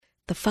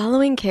The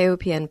following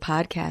KOPN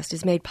podcast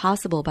is made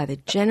possible by the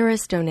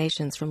generous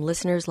donations from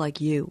listeners like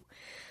you.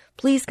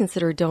 Please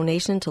consider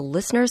donation to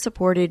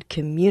listener-supported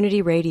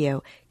community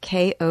radio,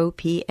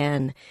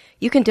 KOPN.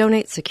 You can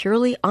donate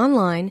securely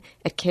online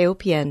at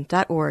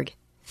kopn.org.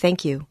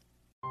 Thank you.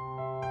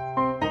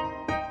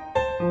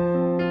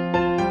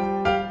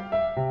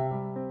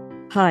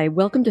 Hi,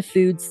 welcome to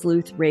Food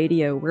Sleuth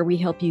Radio, where we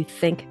help you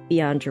think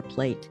beyond your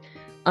plate.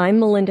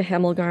 I'm Melinda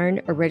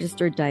Hemmelgarn, a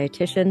registered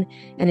dietitian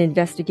and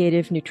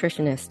investigative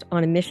nutritionist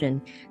on a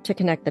mission to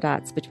connect the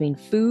dots between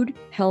food,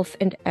 health,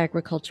 and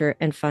agriculture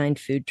and find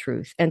food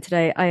truth. And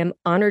today I am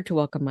honored to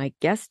welcome my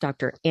guest,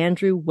 Dr.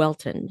 Andrew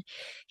Whelton.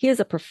 He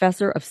is a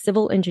professor of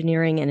civil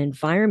engineering and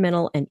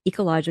environmental and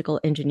ecological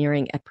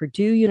engineering at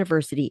Purdue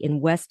University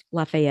in West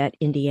Lafayette,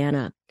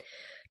 Indiana.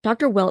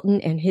 Dr.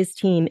 Whelton and his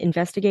team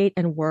investigate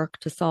and work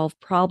to solve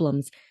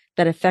problems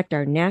that affect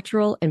our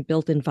natural and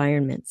built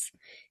environments.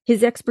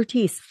 His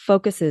expertise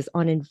focuses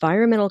on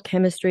environmental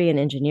chemistry and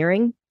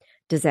engineering,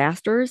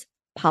 disasters,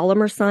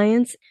 polymer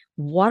science,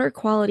 water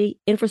quality,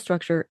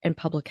 infrastructure, and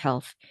public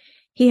health.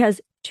 He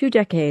has 2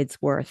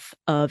 decades worth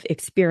of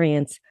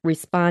experience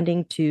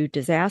responding to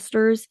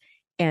disasters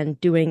and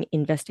doing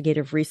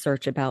investigative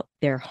research about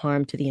their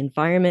harm to the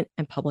environment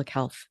and public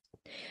health.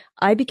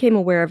 I became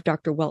aware of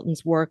Dr.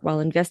 Whelton's work while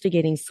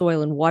investigating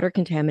soil and water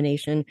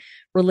contamination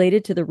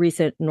related to the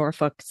recent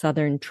Norfolk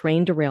Southern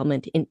train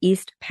derailment in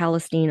East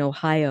Palestine,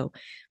 Ohio,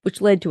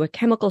 which led to a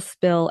chemical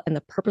spill and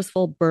the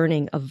purposeful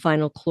burning of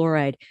vinyl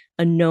chloride,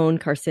 a known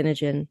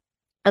carcinogen.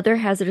 Other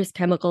hazardous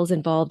chemicals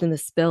involved in the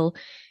spill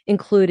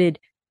included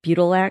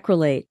butyl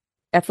acrylate,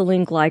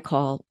 ethylene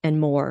glycol, and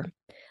more.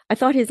 I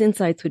thought his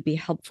insights would be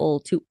helpful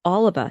to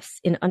all of us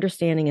in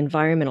understanding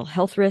environmental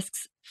health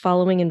risks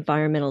following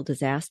environmental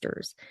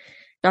disasters.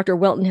 Dr.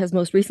 Whelton has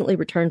most recently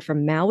returned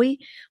from Maui,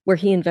 where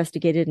he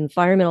investigated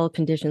environmental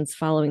conditions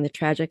following the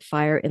tragic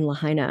fire in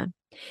Lahaina.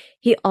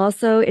 He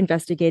also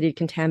investigated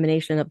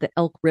contamination of the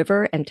Elk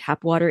River and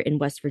tap water in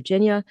West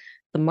Virginia,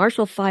 the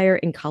Marshall Fire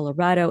in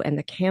Colorado, and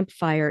the Camp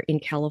Fire in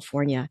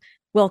California.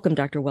 Welcome,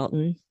 Dr.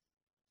 Whelton.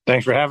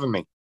 Thanks for having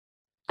me.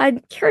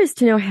 I'm curious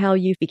to know how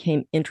you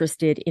became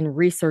interested in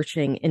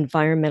researching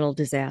environmental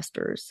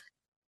disasters.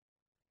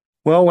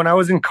 Well, when I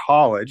was in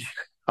college,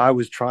 I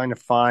was trying to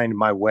find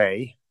my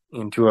way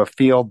into a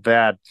field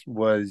that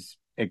was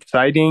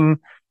exciting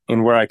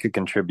and where I could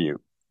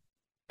contribute.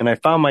 And I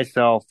found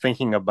myself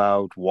thinking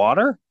about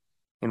water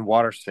and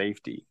water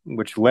safety,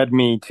 which led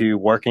me to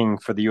working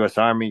for the U.S.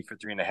 Army for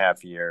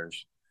 3.5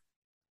 years.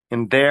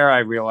 And there I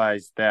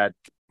realized that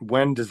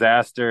when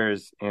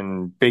disasters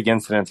and big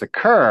incidents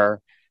occur,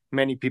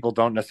 many people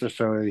don't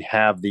necessarily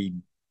have the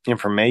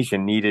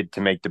information needed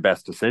to make the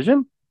best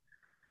decision.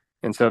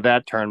 And so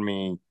that turned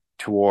me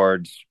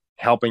towards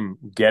helping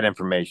get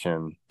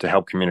information to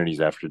help communities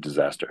after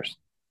disasters.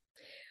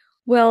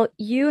 Well,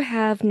 you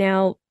have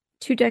now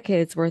 2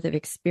 decades worth of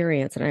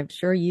experience, and I'm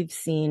sure you've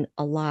seen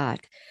a lot.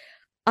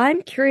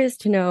 I'm curious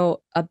to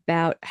know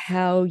about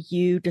how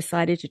you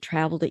decided to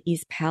travel to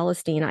East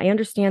Palestine. I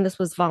understand this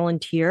was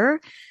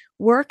volunteer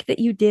work that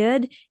you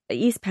did.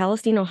 East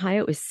Palestine,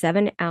 Ohio is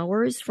 7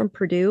 hours from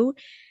Purdue.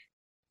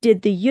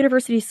 Did the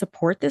university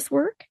support this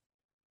work?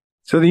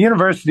 So the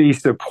university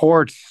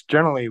supports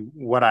generally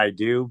what I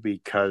do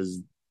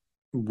because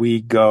we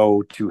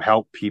go to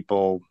help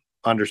people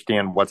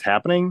understand what's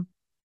happening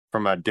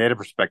from a data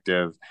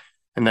perspective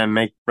and then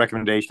make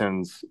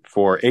recommendations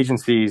for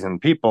agencies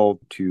and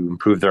people to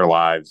improve their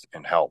lives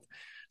and health.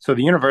 So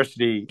the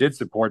university did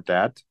support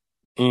that,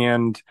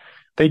 and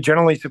they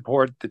generally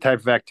support the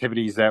type of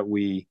activities that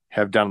we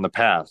have done in the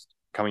past.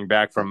 Coming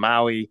back from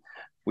Maui,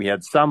 we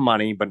had some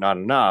money, but not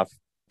enough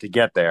to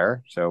get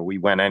there. So we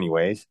went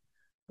anyways.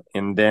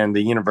 And then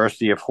the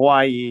University of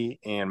Hawaii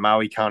and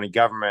Maui County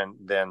government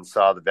then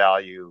saw the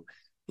value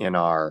in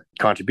our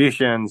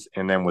contributions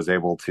and then was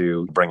able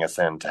to bring us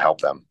in to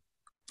help them.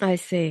 I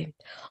see.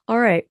 All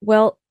right.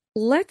 Well,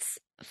 let's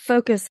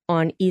focus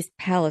on East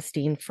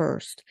Palestine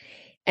first,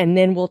 and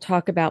then we'll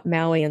talk about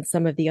Maui and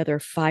some of the other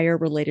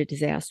fire-related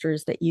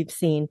disasters that you've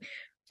seen.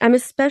 I'm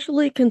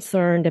especially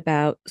concerned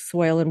about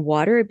soil and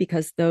water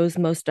because those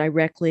most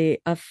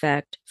directly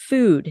affect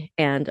food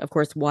and, of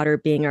course, water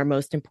being our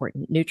most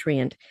important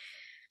nutrient.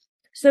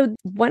 So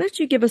why don't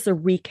you give us a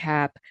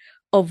recap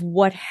of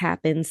what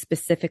happened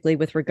specifically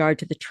with regard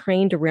to the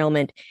train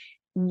derailment,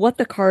 what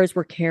the cars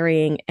were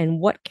carrying, and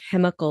what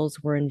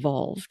chemicals were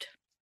involved?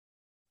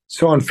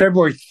 So on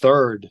February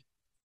 3rd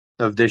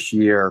of this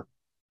year,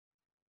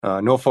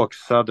 Norfolk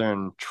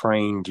Southern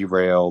train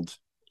derailed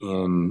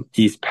in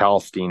East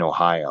Palestine,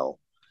 Ohio.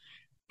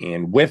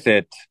 And with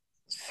it,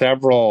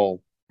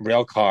 several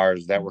rail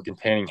cars that were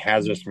containing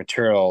hazardous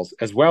materials,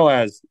 as well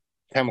as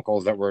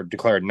chemicals that were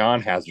declared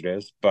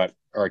non-hazardous, but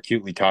are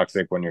acutely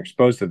toxic when you're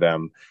exposed to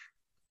them,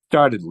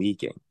 started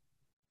leaking.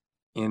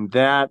 And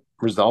that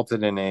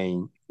resulted in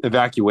an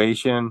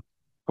evacuation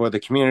for the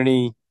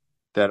community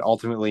that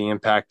ultimately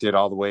impacted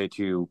all the way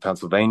to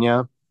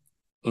Pennsylvania.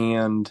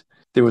 And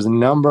there was a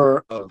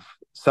number of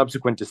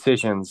subsequent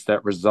decisions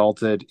that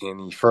resulted in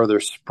the further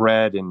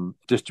spread and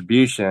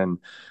distribution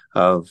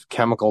of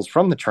chemicals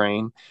from the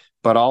train,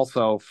 but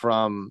also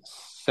from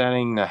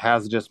setting the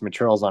hazardous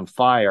materials on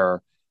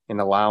fire and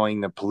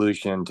allowing the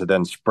pollution to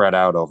then spread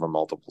out over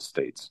multiple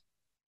states.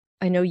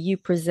 I know you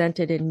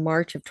presented in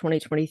March of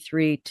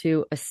 2023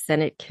 to a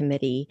Senate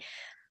committee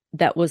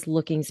that was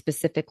looking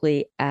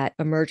specifically at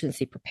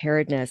emergency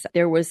preparedness.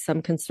 There was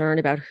some concern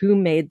about who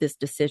made this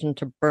decision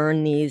to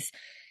burn these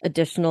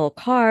additional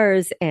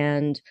cars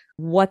and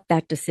what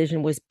that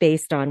decision was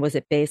based on. Was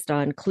it based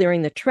on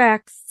clearing the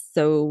tracks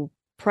so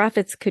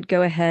profits could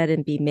go ahead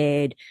and be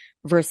made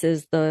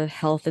versus the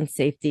health and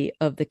safety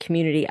of the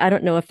community? I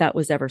don't know if that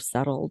was ever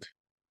settled.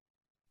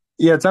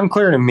 Yeah, it's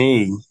unclear to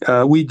me.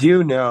 We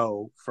do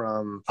know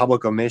from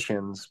public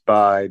omissions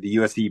by the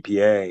US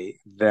EPA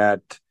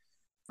that,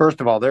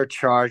 first of all, they're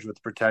charged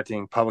with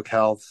protecting public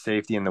health,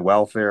 safety, and the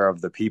welfare of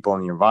the people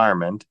and the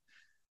environment,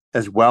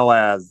 as well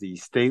as the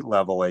state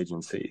level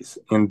agencies.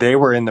 And they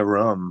were in the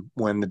room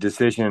when the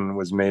decision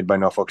was made by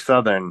Norfolk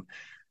Southern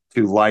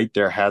to light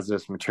their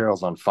hazardous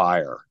materials on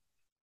fire.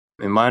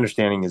 And my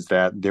understanding is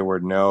that there were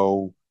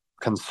no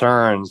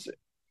concerns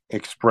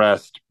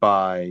expressed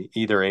by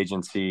either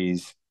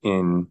agencies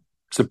in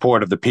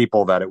support of the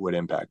people that it would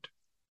impact.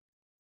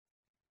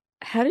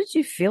 How did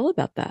you feel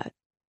about that?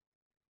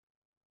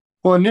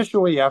 Well,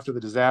 initially, after the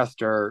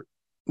disaster,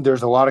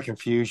 there's a lot of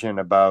confusion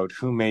about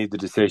who made the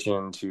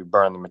decision to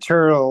burn the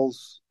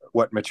materials,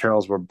 what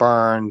materials were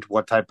burned,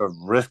 what type of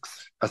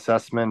risks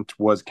assessment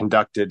was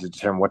conducted to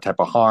determine what type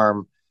of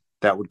harm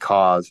that would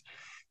cause.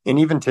 And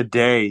even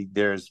today,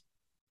 there's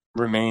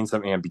remains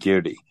some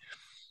ambiguity.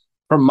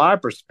 From my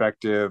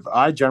perspective,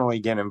 I generally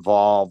get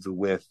involved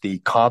with the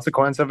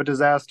consequence of a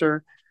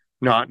disaster,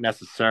 not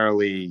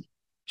necessarily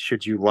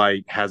should you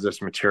light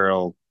hazardous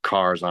material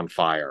cars on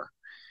fire.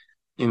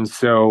 And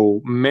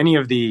so many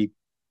of the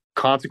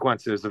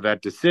consequences of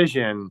that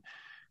decision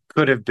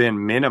could have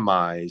been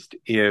minimized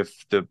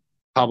if the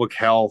public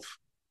health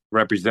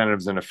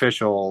representatives and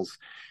officials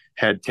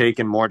had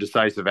taken more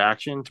decisive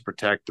action to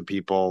protect the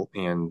people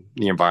and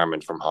the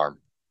environment from harm.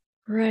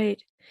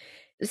 Right.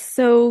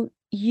 So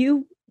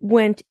you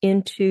went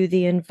into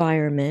the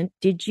environment.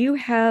 Did you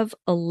have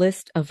a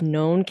list of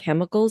known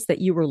chemicals that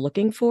you were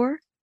looking for?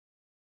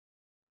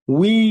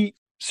 We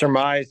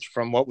surmised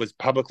from what was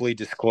publicly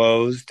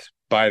disclosed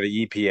by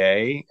the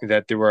EPA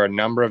that there were a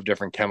number of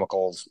different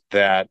chemicals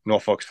that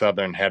Norfolk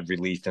Southern had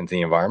released into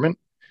the environment.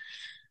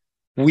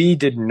 We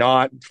did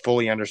not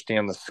fully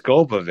understand the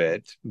scope of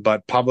it,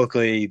 but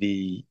publicly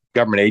the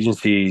government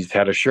agencies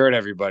had assured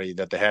everybody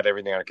that they had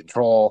everything under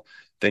control.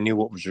 They knew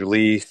what was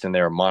released and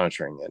they were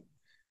monitoring it.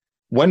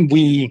 When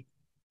we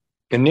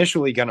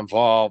initially got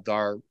involved,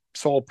 our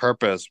sole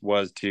purpose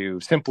was to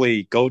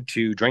simply go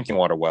to drinking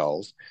water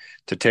wells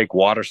to take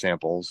water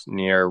samples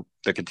near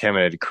the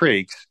contaminated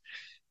creeks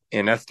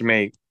and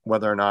estimate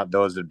whether or not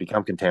those had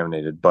become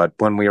contaminated. But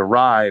when we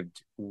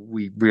arrived,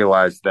 we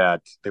realized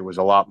that there was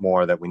a lot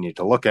more that we needed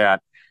to look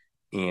at,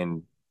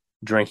 and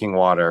drinking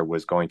water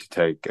was going to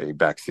take a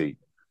backseat.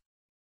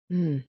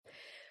 Mm.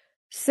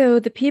 So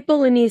the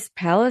people in East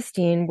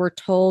Palestine were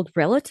told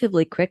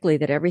relatively quickly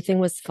that everything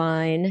was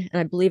fine. And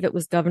I believe it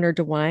was Governor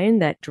DeWine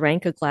that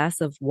drank a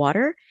glass of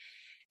water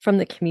from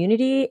the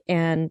community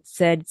and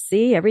said,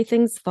 see,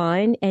 everything's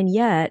fine. And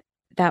yet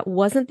that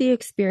wasn't the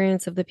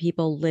experience of the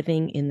people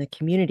living in the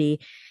community.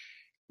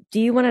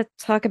 Do you want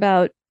to talk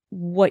about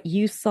what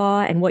you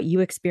saw and what you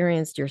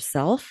experienced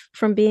yourself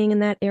from being in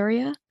that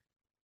area?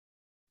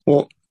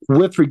 Well,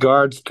 with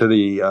regards to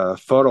the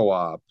photo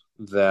op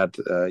that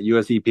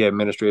US EPA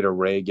Administrator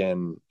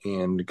Reagan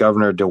and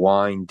Governor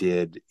DeWine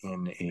did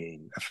in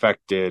an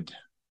affected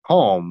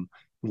home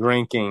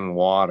drinking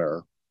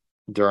water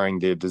during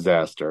the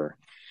disaster,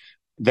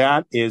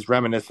 that is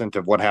reminiscent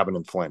of what happened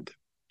in Flint.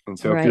 And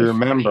so, if you Right.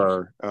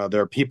 remember,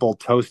 there are people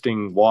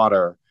toasting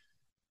water,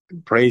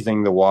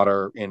 praising the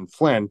water in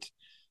Flint,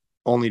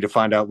 only to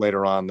find out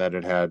later on that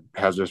it had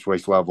hazardous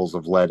waste levels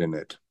of lead in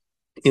it.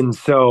 And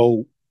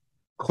so,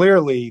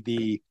 clearly,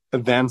 the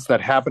events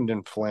that happened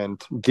in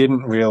Flint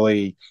didn't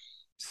really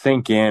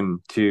sink in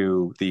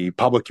to the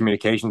public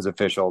communications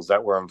officials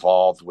that were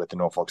involved with the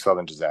Norfolk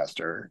Southern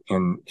disaster.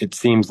 And it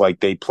seems like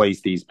they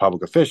placed these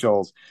public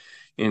officials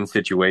in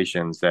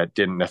situations that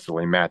didn't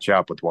necessarily match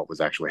up with what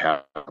was actually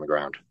happening on the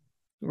ground.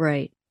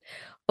 Right.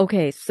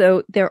 Okay,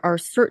 so there are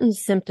certain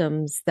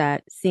symptoms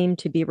that seem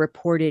to be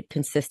reported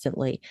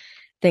consistently.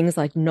 Things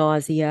like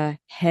nausea,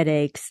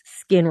 headaches,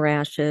 skin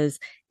rashes,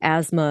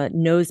 asthma,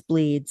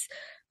 nosebleeds.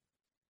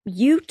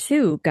 You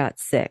too got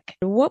sick.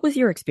 What was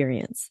your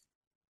experience?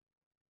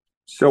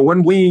 So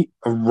when we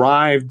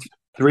arrived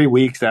 3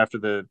 weeks after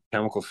the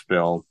chemical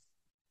spill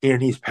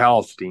in East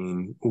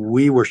Palestine,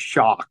 we were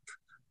shocked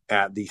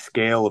at the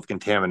scale of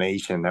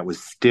contamination that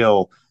was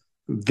still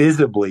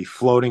visibly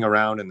floating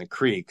around in the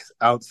creeks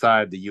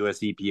outside the US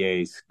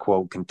EPA's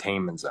quote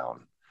containment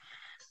zone.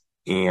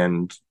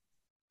 And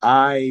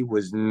I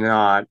was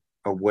not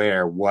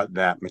aware what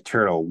that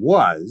material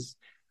was,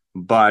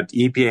 But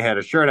EPA had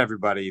assured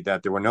everybody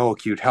that there were no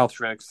acute health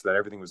risks, that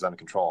everything was under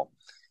control.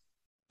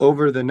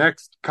 Over the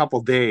next couple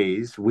of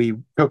days, we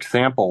took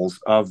samples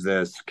of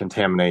this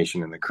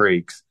contamination in the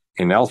creeks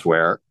and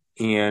elsewhere,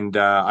 and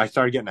I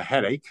started getting a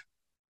headache,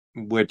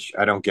 which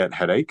I don't get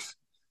headaches.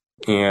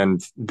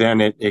 And then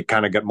it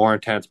kind of got more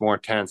intense,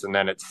 and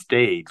then it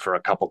stayed for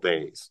a couple of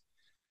days.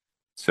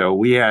 So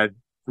we had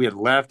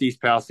left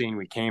East Palestine.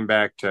 We came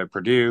back to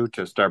Purdue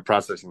to start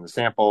processing the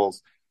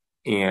samples.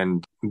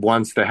 And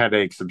once the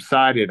headache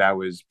subsided, I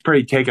was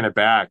pretty taken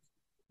aback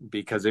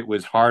because it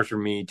was hard for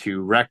me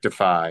to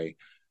rectify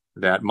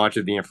that much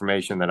of the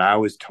information that I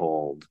was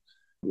told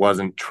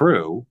wasn't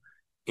true,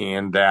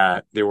 and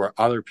that there were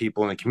other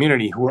people in the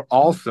community who were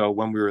also,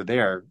 when we were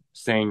there,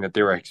 saying that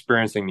they were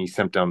experiencing these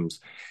symptoms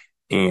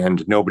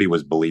and nobody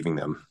was believing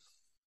them.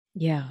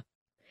 Yeah.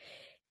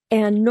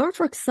 And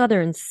Norfolk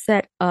Southern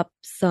set up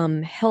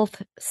some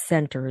health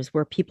centers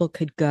where people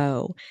could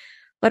go.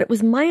 But it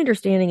was my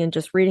understanding, in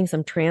just reading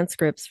some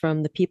transcripts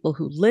from the people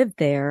who lived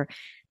there,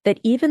 that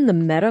even the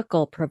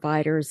medical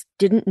providers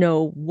didn't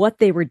know what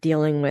they were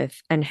dealing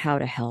with and how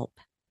to help.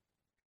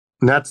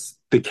 And that's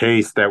the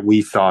case that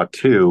we saw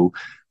too,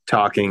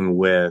 talking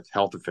with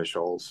health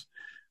officials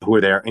who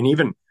were there. And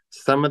even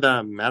some of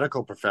the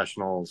medical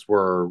professionals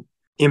were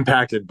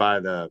impacted by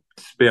the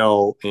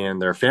spill,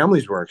 and their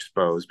families were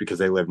exposed because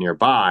they live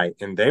nearby,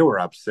 and they were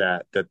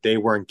upset that they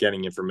weren't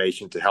getting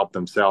information to help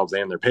themselves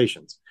and their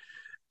patients.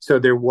 So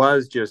there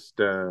was just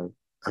a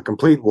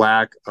complete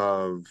lack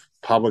of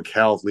public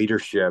health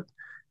leadership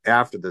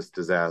after this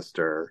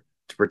disaster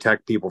to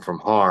protect people from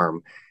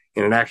harm.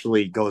 And it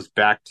actually goes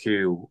back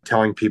to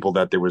telling people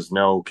that there was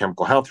no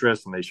chemical health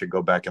risk and they should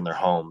go back in their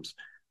homes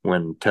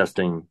when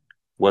testing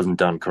wasn't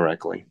done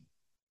correctly.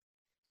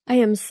 I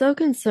am so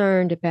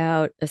concerned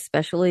about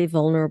especially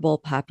vulnerable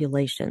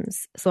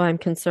populations. So I'm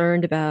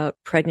concerned about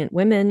pregnant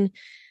women.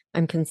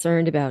 I'm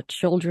concerned about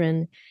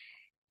children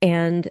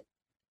and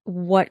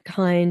what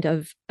kind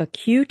of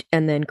acute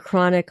and then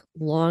chronic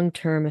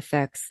long-term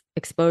effects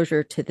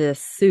exposure to this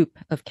soup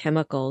of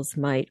chemicals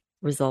might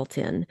result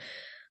in.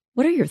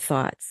 What are your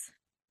thoughts?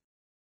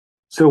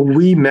 So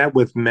we met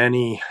with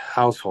many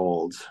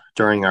households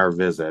during our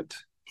visit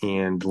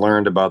and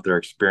learned about their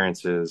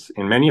experiences.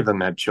 And many of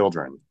them had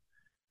children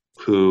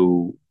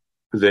who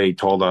they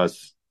told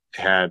us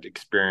had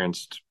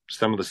experienced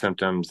some of the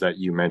symptoms that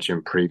you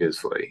mentioned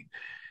previously.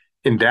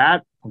 And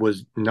that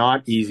was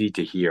not easy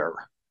to hear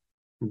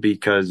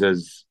because,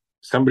 as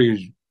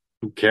somebody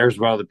who cares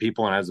about the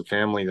people and has a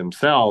family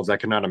themselves, I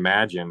cannot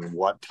imagine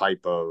what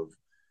type of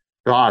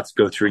thoughts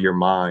go through your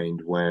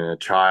mind when a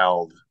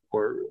child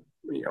or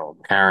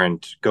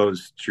parent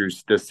goes through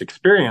this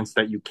experience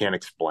that you can't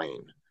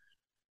explain.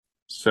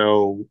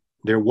 So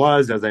there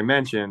was, as I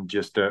mentioned,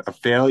 just a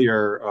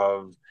failure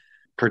of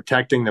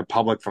protecting the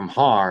public from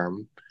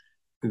harm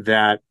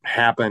that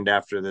happened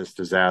after this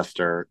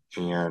disaster.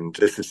 And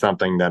this is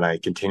something that I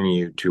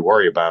continue to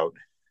worry about,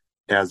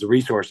 as the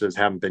resources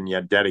haven't been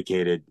yet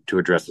dedicated to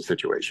address the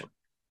situation.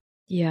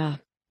 Yeah.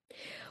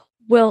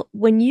 Well,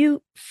 when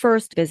you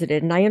first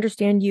visited, and I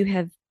understand you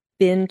have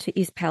been to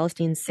East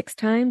Palestine 6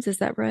 times, is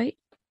that right?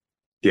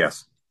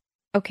 Yes.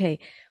 Okay.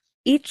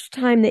 Each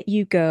time that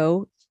you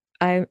go,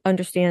 I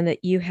understand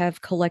that you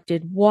have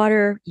collected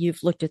water,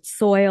 you've looked at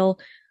soil,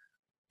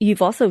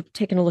 you've also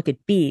taken a look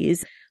at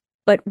bees.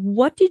 But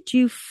what did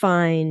you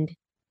find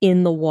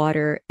in the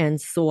water and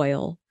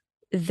soil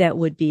that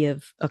would be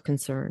of a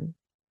concern?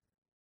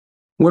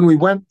 When we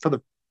went for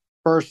the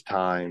first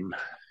time,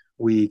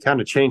 we kind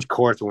of changed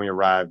course when we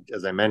arrived,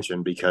 as I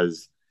mentioned,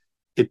 because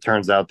it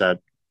turns out that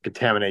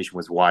contamination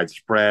was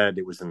widespread.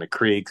 It was in the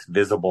creeks,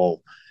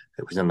 visible.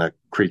 It was in the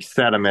creek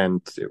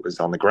sediment. It was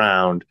on the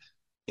ground.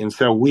 And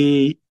so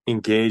we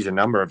engaged a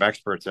number of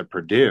experts at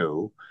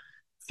Purdue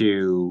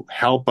to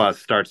help us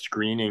start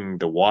screening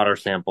the water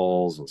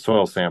samples and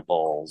soil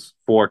samples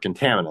for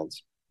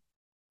contaminants.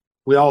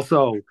 We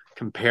also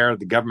compared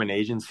the government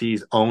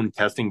agencies' own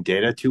testing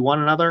data to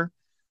one another.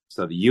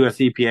 So the US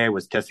EPA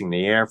was testing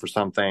the air for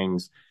some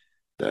things.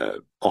 The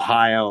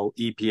Ohio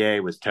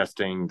EPA was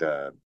testing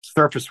the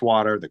surface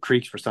water, the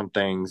creeks for some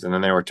things, and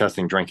then they were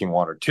testing drinking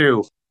water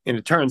too. And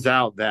it turns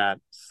out that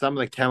some of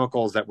the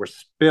chemicals that were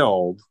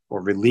spilled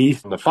or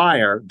released from the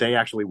fire, they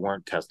actually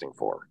weren't testing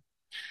for.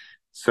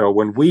 So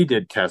when we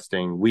did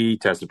testing, we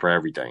tested for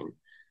everything.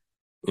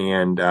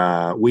 And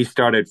we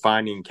started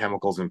finding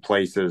chemicals in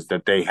places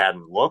that they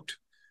hadn't looked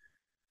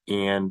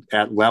and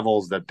at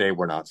levels that they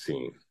were not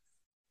seeing.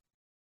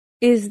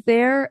 Is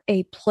there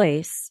a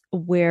place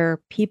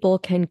where people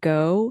can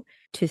go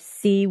to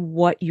see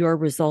what your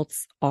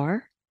results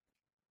are?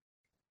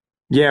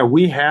 Yeah,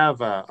 we have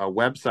a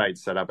website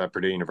set up at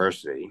Purdue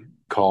University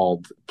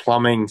called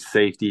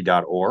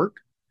plumbingsafety.org.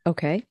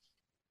 Okay.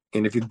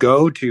 And if you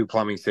go to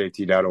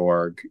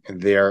plumbingsafety.org,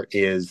 there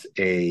is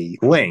a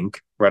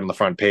link right on the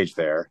front page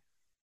there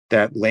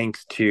that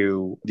links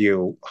to the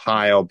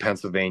Ohio,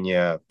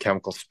 Pennsylvania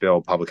chemical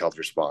spill public health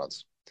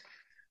response.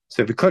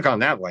 So if you click on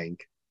that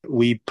link,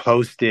 we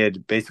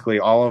posted basically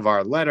all of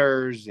our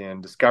letters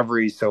and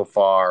discoveries so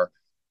far,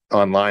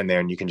 online there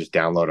and you can just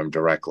download them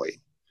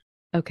directly.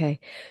 Okay.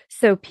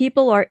 So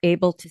people are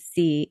able to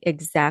see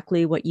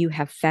exactly what you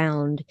have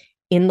found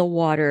in the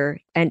water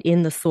and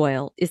in the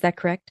soil. Is that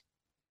correct?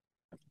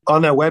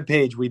 On that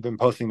webpage, we've been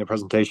posting the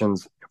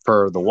presentations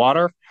for the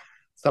water.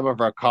 Some of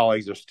our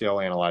colleagues are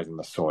still analyzing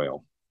the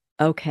soil.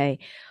 Okay.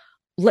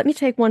 Let me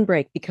take one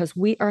break because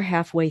we are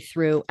halfway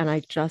through, and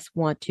I just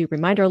want to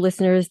remind our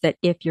listeners that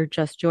if you're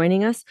just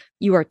joining us,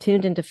 you are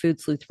tuned into Food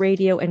Sleuth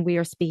Radio, and we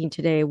are speaking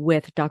today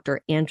with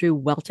Dr. Andrew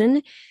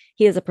Whelton.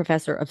 He is a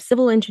professor of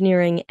civil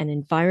engineering and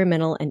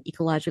environmental and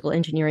ecological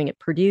engineering at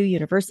Purdue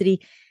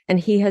University, and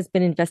he has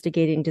been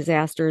investigating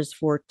disasters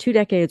for 2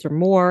 decades or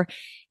more.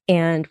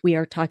 And we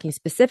are talking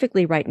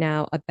specifically right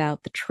now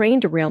about the train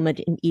derailment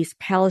in East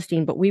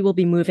Palestine, but we will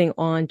be moving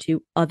on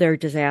to other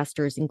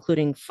disasters,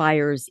 including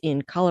fires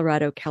in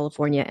Colorado,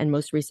 California, and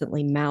most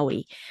recently,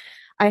 Maui.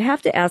 I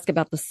have to ask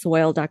about the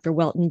soil, Dr.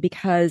 Whelton,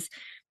 because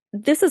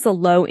this is a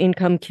low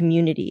income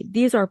community.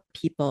 These are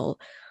people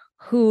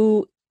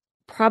who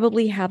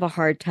probably have a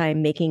hard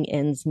time making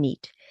ends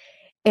meet.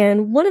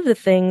 And one of the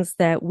things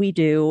that we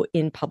do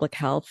in public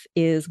health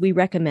is we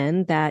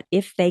recommend that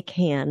if they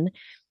can,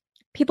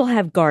 people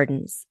have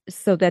gardens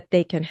so that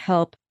they can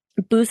help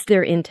boost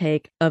their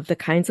intake of the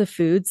kinds of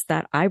foods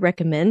that I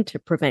recommend to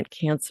prevent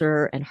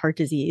cancer and heart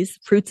disease,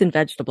 fruits and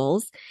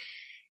vegetables.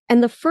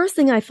 And the first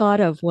thing I thought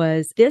of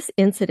was this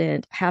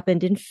incident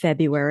happened in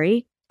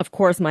February. Of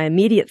course, my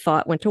immediate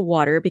thought went to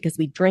water because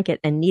we drink it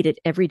and need it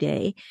every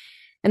day.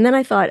 And then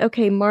I thought,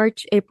 okay,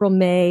 March, April,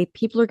 May,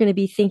 people are going to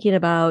be thinking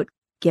about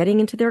getting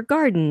into their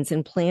gardens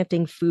and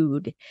planting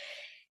food.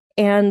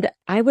 And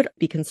I would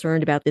be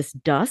concerned about this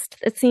dust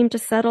that seemed to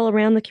settle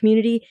around the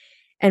community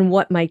and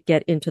what might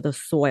get into the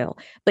soil.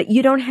 But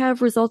you don't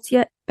have results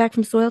yet back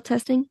from soil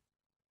testing?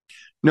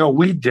 No,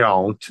 we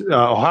don't.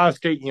 Ohio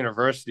State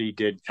University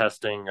did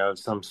testing of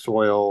some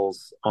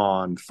soils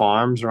on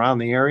farms around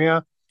the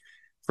area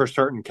for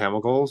certain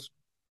chemicals,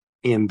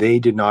 and they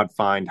did not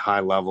find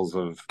high levels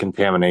of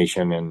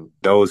contamination in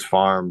those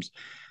farms.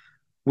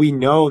 We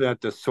know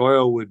that the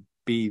soil would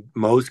be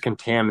most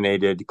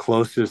contaminated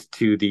closest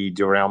to the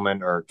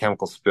derailment or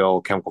chemical spill,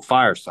 chemical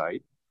fire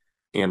site.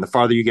 And the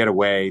farther you get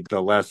away,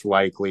 the less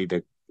likely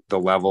that the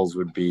levels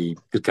would be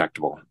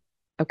detectable.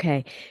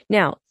 Okay.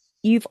 Now,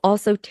 you've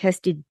also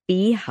tested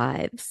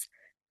beehives.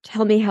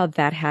 Tell me how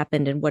that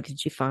happened and what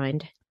did you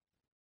find?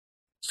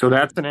 So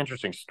that's an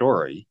interesting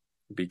story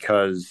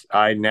because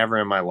I never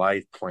in my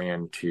life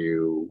planned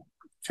to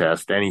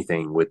test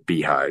anything with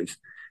beehives.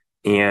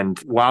 And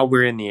while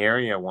we're in the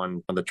area,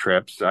 one of the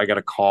trips, I got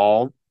a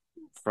call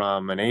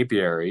from an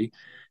apiary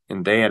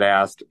and they had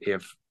asked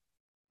if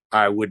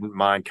I wouldn't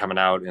mind coming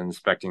out and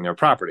inspecting their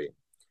property.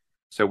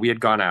 So we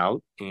had gone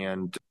out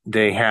and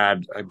they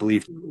had, I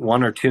believe,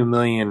 1 or 2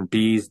 million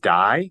bees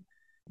die.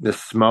 The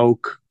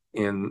smoke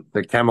and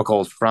the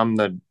chemicals from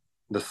the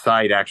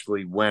site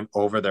actually went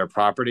over their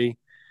property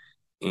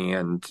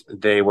and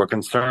they were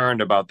concerned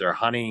about their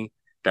honey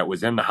that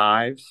was in the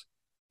hives.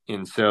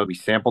 And so we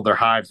sampled their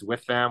hives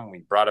with them. We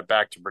brought it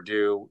back to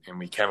Purdue and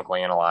we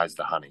chemically analyzed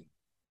the honey.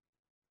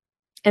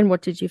 And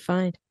what did you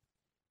find?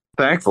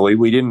 Thankfully,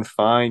 we didn't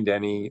find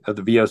any of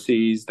the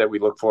VOCs that we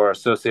look for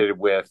associated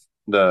with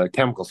the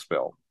chemical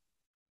spill.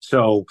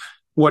 So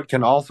what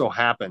can also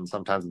happen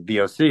sometimes with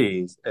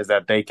VOCs is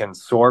that they can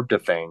sorb to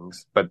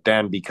things, but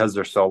then because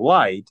they're so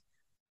light,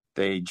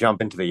 they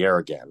jump into the air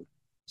again.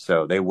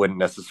 So they wouldn't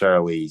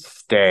necessarily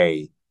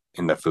stay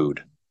in the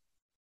food.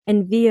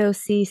 And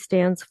VOC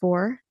stands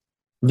for?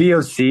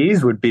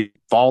 VOCs would be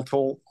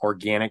volatile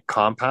organic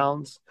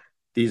compounds.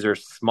 These are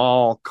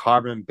small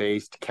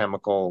carbon-based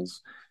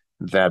chemicals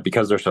that,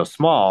 because they're so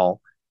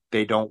small,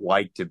 they don't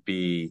like to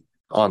be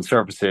on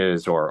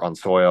surfaces or on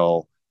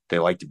soil. They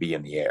like to be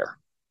in the air.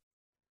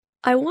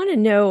 I want to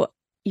know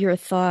your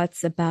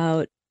thoughts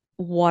about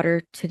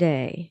water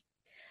today.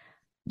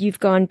 You've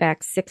gone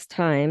back 6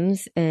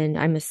 times, and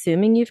I'm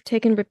assuming you've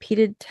taken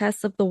repeated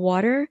tests of the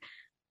water.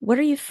 What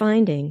are you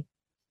finding?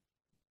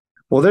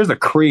 Well, there's a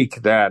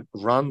creek that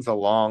runs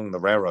along the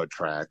railroad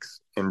tracks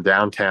in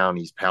downtown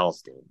East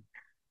Palestine,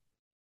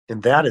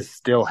 and that is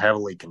still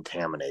heavily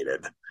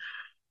contaminated.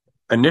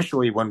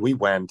 Initially, when we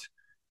went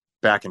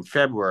back in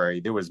February,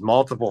 there was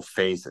multiple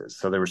phases.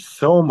 So there was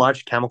so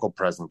much chemical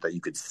present that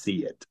you could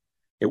see it.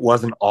 It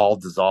wasn't all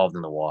dissolved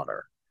in the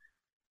water.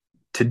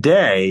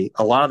 Today,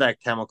 a lot of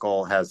that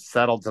chemical has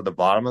settled to the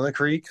bottom of the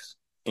creeks.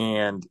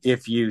 And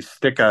if you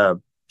stick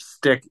a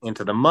stick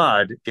into the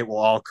mud, it will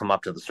all come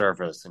up to the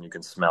surface and you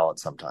can smell it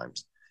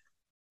sometimes.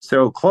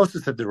 So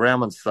closest to the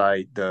derailment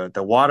site, the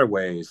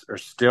waterways are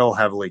still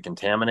heavily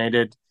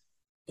contaminated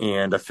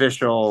and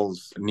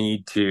officials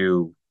need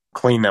to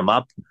clean them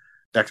up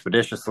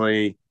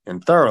expeditiously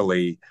and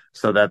thoroughly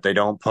so that they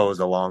don't pose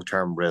a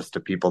long-term risk to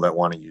people that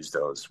want to use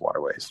those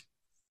waterways.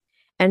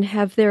 And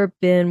have there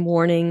been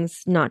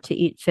warnings not to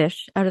eat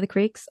fish out of the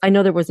creeks? I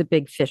know there was a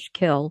big fish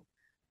kill.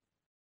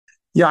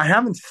 Yeah, I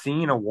haven't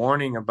seen a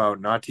warning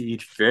about not to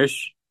eat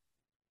fish.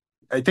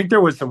 I think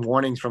there was some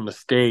warnings from the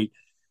state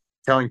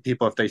telling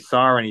people if they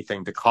saw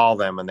anything to call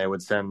them, and they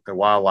would send the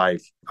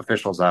wildlife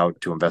officials out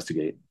to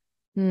investigate.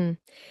 Hmm.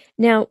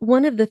 Now,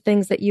 one of the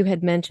things that you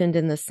had mentioned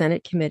in the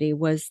Senate committee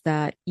was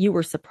that you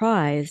were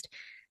surprised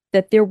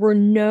that there were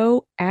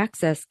no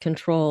access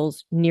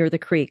controls near the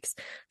creeks.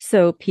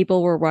 So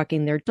people were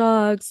walking their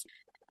dogs.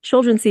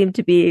 Children seemed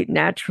to be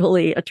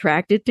naturally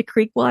attracted to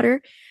creek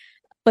water,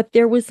 but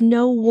there was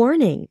no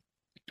warning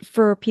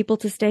for people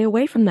to stay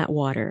away from that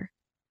water.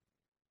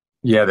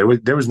 Yeah,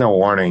 there was no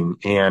warning,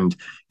 and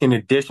in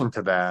addition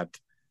to that,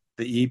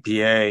 the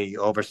EPA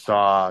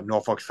oversaw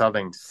Norfolk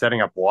Southern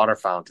setting up water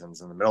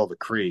fountains in the middle of the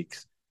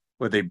creeks,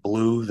 where they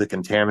blew the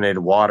contaminated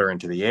water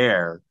into the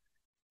air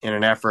in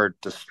an effort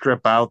to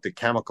strip out the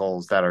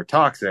chemicals that are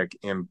toxic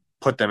and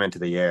put them into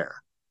the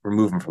air,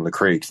 remove them from the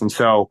creeks. And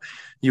so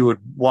you would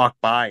walk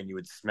by and you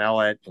would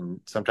smell it, and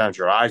sometimes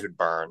your eyes would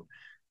burn,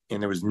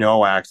 and there was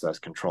no access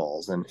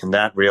controls. And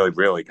that really,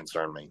 really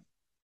concerned me.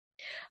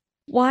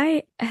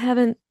 Why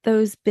haven't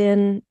those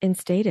been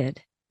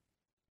instated?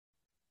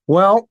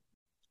 Well,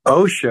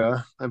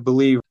 OSHA, I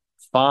believe,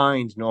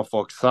 fined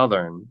Norfolk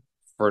Southern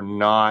for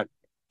not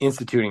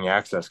instituting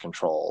access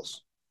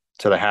controls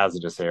to the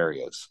hazardous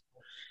areas.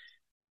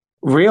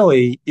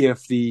 Really,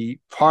 if the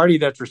party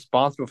that's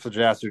responsible for the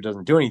disaster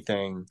doesn't do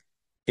anything,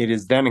 it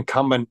is then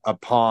incumbent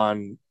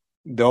upon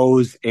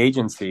those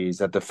agencies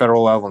at the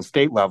federal level and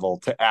state level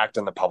to act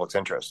in the public's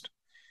interest.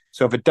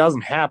 So if it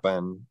doesn't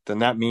happen, then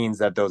that means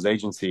that those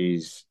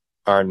agencies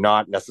are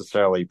not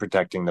necessarily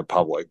protecting the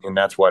public. And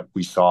that's what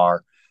we saw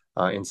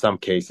in some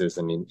cases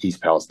in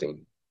East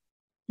Palestine.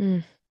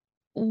 Mm.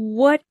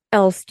 What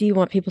else do you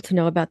want people to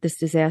know about this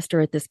disaster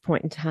at this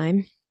point in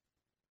time?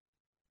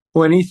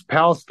 Well, in East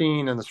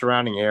Palestine and the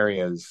surrounding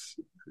areas,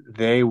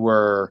 they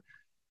were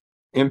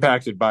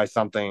impacted by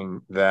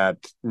something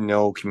that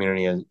no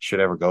community should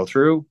ever go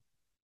through.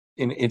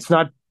 And it's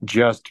not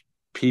just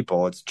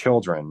people, it's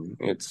children,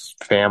 it's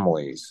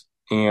families.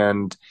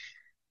 And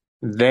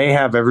they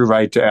have every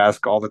right to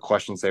ask all the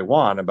questions they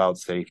want about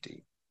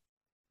safety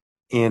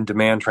and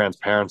demand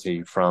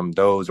transparency from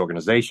those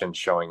organizations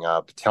showing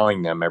up,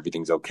 telling them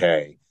everything's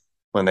okay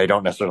when they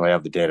don't necessarily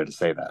have the data to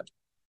say that.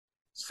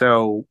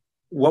 So,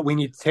 what we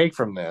need to take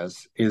from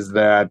this is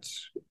that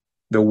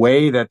the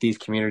way that these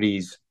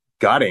communities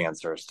got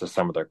answers to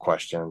some of their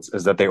questions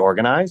is that they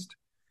organized.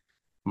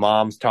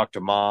 Moms, talked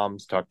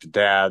to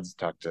dads,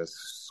 talked to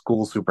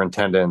school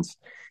superintendents.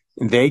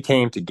 They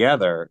came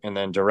together and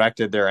then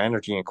directed their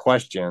energy and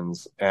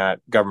questions at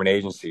government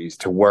agencies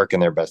to work in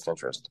their best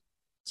interest.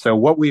 So,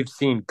 what we've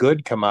seen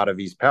good come out of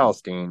East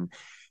Palestine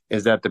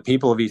is that the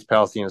people of East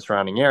Palestine and the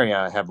surrounding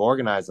area have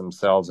organized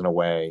themselves in a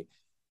way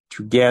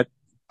to get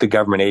the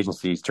government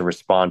agencies to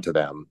respond to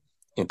them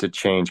and to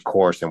change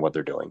course in what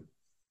they're doing.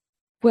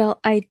 Well,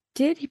 I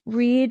did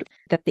read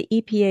that the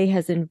EPA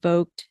has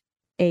invoked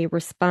a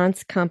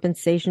Response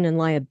Compensation and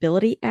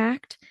Liability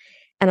Act,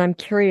 and I'm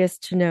curious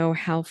to know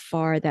how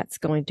far that's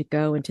going to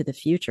go into the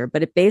future.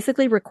 But it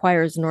basically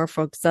requires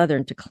Norfolk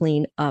Southern to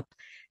clean up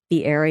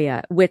the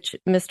area, which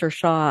Mr.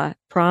 Shaw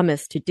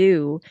promised to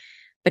do.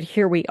 But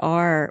here we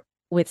are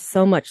with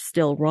so much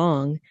still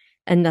wrong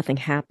and nothing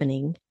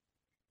happening.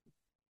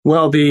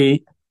 Well,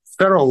 the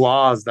federal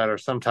laws that are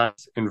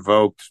sometimes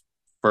invoked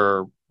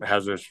for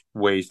hazardous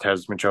waste,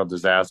 hazardous material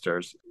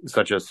disasters,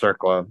 such as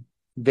CERCLA,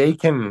 they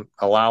can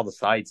allow the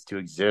sites to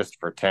exist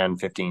for 10,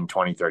 15,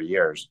 20, 30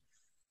 years.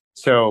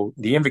 So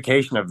the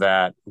invocation of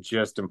that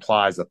just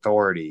implies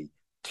authority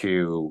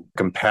to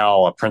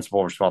compel a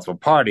principal responsible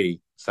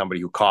party,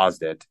 somebody who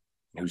caused it,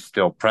 who's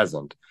still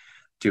present,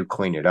 to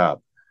clean it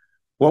up.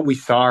 What we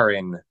saw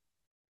in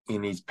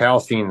these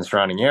Palestinian and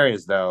surrounding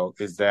areas, though,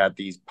 is that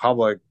these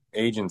public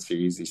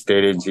agencies, these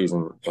state agencies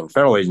and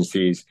federal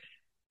agencies,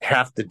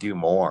 have to do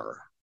more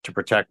to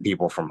protect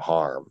people from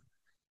harm.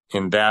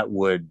 And that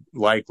would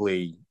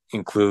likely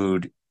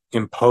include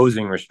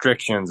imposing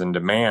restrictions and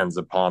demands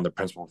upon the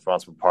principal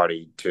responsible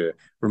party to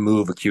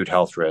remove acute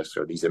health risks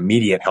or these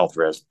immediate health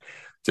risks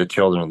to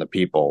children and the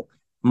people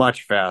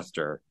much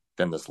faster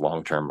than this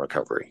long-term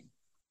recovery.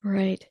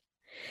 Right.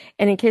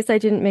 And in case I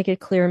didn't make it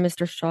clear,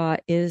 Mr. Shaw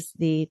is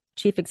the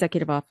Chief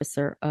Executive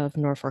Officer of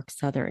Norfolk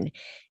Southern.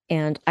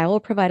 And I will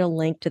provide a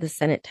link to the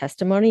Senate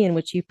testimony in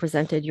which you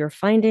presented your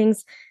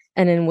findings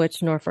and in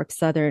which Norfolk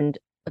Southern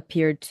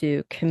appeared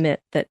to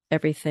commit that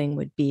everything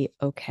would be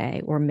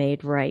okay or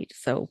made right.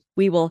 So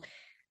we will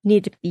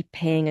need to be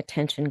paying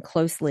attention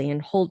closely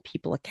and hold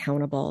people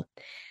accountable.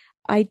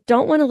 I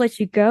don't want to let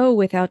you go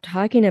without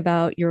talking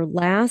about your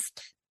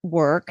last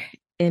work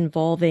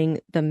involving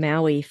the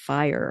Maui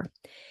fire.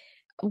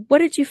 What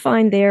did you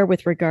find there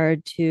with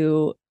regard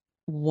to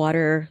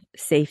water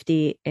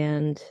safety,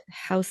 and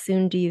how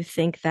soon do you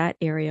think that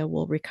area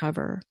will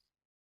recover?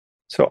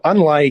 So,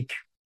 unlike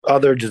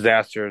other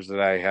disasters that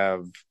I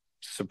have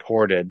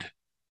supported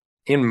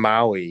in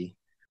Maui,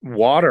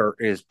 water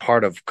is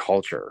part of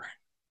culture.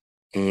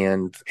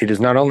 And it is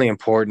not only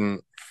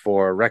important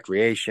for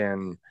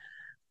recreation,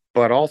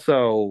 but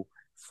also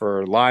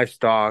for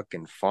livestock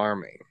and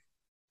farming.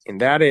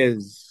 And that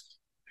is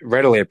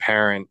readily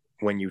apparent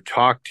when you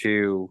talk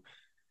to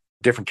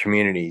different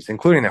communities,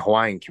 including the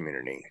Hawaiian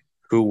community,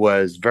 who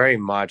was very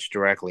much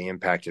directly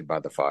impacted by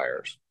the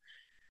fires.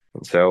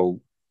 And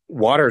so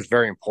water is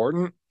very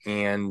important,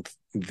 and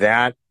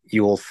that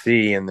you will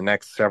see in the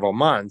next several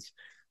months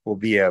will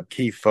be a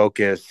key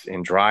focus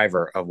and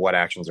driver of what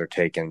actions are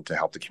taken to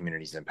help the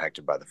communities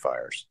impacted by the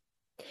fires.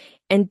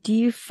 And do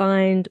you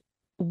find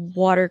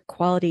water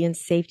quality and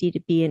safety to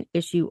be an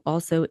issue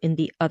also in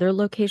the other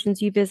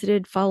locations you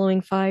visited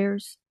following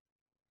fires?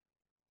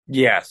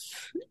 Yes,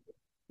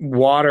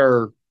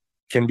 water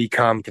can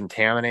become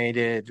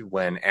contaminated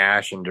when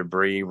ash and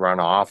debris run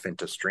off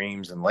into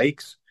streams and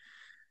lakes.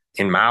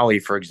 In Maui,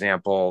 for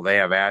example, they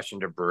have ash and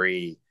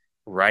debris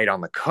right on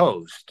the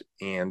coast,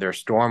 and their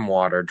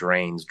stormwater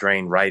drains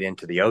drain right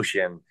into the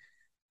ocean,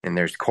 and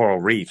there's coral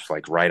reefs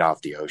like right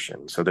off the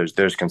ocean. So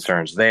there's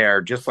concerns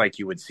there, just like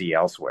you would see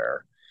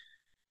elsewhere.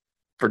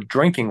 For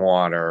drinking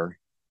water,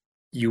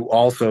 you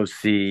also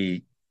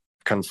see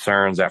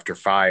concerns after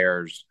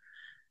fires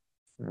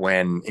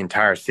when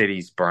entire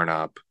cities burn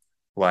up,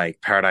 like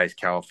Paradise,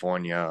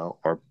 California,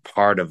 or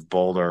part of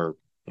Boulder,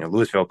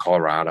 Louisville,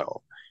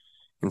 Colorado.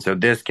 And so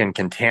this can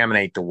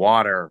contaminate the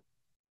water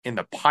in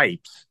the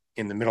pipes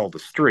in the middle of the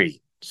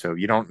street. So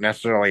you don't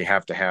necessarily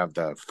have to have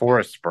the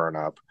forests burn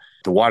up.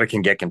 The water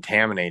can get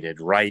contaminated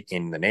right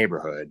in the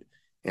neighborhood.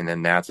 And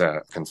then that's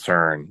a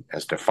concern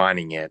as to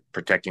finding it,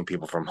 protecting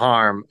people from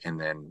harm, and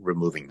then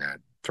removing that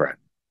threat.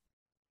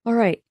 All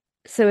right.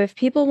 So if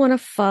people want to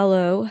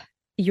follow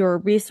your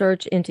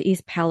research into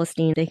East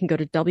Palestine, they can go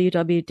to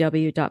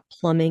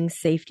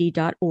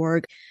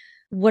www.plumbingsafety.org.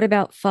 What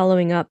about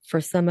following up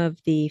for some of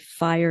the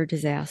fire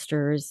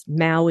disasters,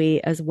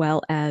 Maui, as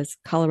well as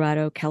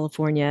Colorado,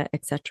 California,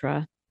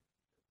 etc.?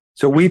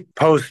 So we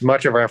post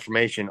much of our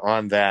information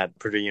on that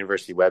Purdue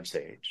University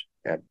website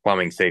at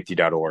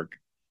plumbingsafety.org.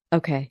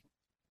 Okay.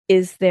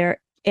 Is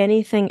there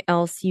anything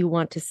else you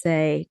want to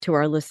say to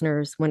our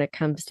listeners when it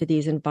comes to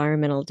these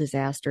environmental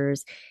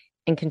disasters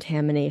and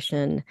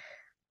contamination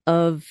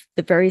of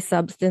the very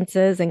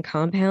substances and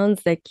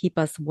compounds that keep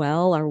us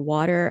well, our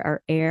water,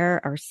 our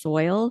air, our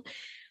soil?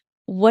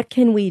 What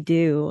can we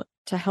do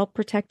to help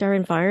protect our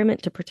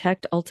environment, to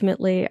protect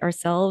ultimately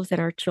ourselves and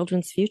our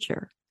children's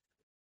future?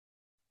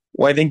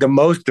 Well, I think the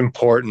most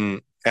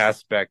important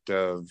aspect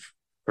of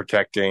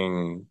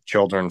protecting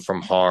children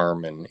from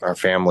harm and our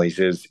families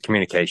is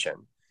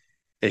communication,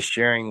 is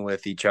sharing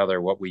with each other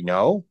what we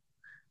know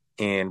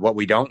and what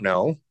we don't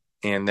know,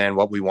 and then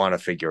what we want to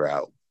figure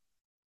out.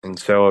 And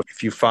so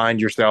if you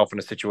find yourself in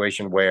a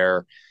situation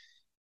where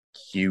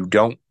you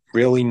don't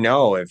really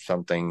know if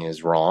something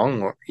is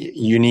wrong,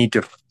 you need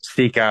to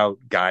seek out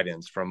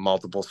guidance from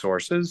multiple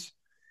sources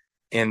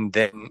and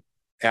then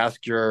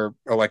ask your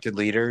elected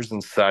leaders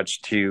and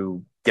such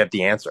to get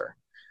the answer.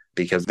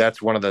 Because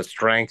that's one of the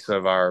strengths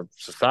of our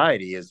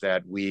society, is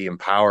that we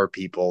empower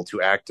people to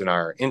act in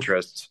our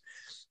interests.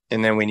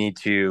 And then we need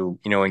to,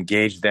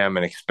 engage them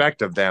and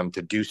expect of them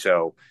to do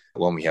so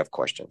when we have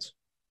questions.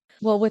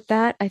 Well, with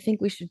that, I think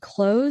we should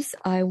close.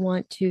 I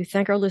want to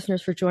thank our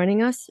listeners for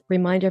joining us.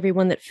 Remind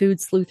everyone that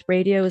Food Sleuth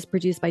Radio is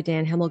produced by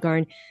Dan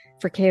Hemmelgarn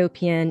for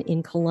KOPN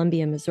in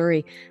Columbia,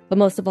 Missouri. But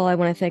most of all, I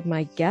want to thank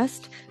my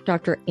guest,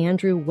 Dr.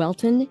 Andrew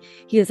Whelton.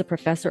 He is a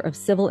professor of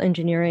civil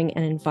engineering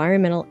and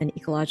environmental and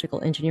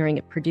ecological engineering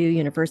at Purdue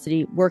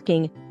University,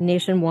 working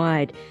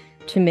nationwide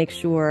to make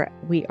sure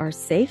we are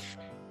safe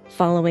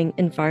following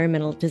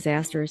environmental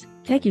disasters.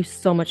 Thank you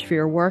so much for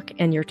your work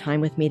and your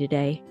time with me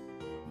today.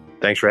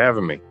 Thanks for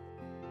having me.